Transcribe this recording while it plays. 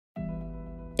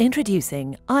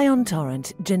Introducing Ion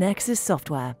Torrent Genexus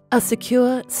Software, a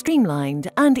secure,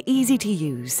 streamlined and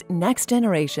easy-to-use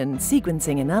next-generation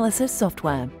sequencing analysis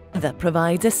software that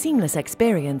provides a seamless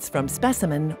experience from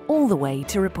specimen all the way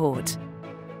to report.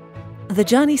 The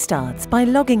journey starts by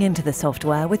logging into the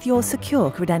software with your secure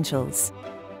credentials.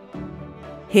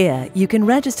 Here, you can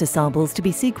register samples to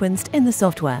be sequenced in the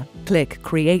software. Click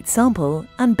Create Sample,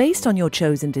 and based on your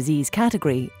chosen disease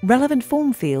category, relevant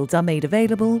form fields are made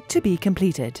available to be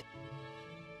completed.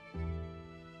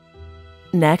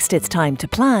 Next, it's time to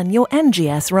plan your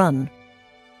NGS run.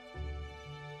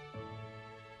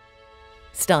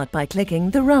 Start by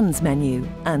clicking the Runs menu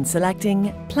and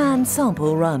selecting Plan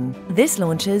Sample Run. This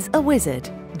launches a wizard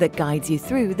that guides you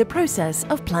through the process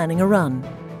of planning a run.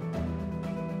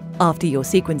 After your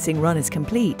sequencing run is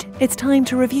complete, it's time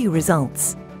to review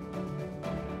results.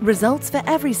 Results for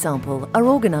every sample are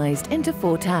organized into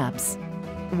 4 tabs.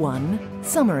 1.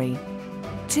 Summary.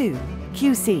 2.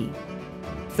 QC.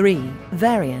 3.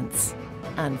 Variants.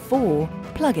 And 4.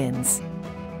 Plugins.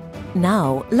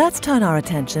 Now, let's turn our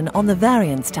attention on the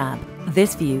Variants tab.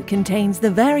 This view contains the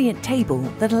variant table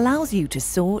that allows you to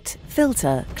sort,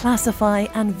 filter, classify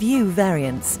and view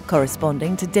variants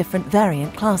corresponding to different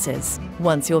variant classes.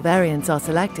 Once your variants are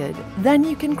selected, then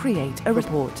you can create a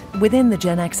report within the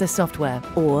Genexus software.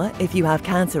 Or, if you have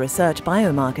cancer research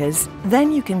biomarkers,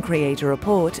 then you can create a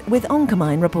report with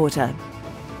Oncomine Reporter.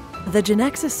 The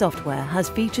Genexus software has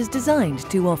features designed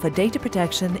to offer data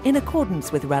protection in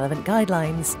accordance with relevant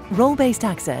guidelines, role-based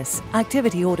access,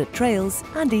 activity audit trails,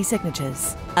 and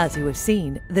e-signatures. As you have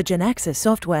seen, the Genexus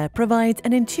software provides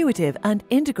an intuitive and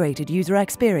integrated user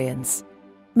experience,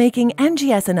 making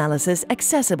NGS analysis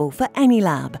accessible for any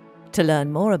lab. To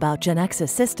learn more about Genexus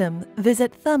system,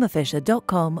 visit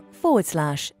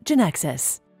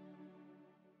thermofisher.com/Genexus.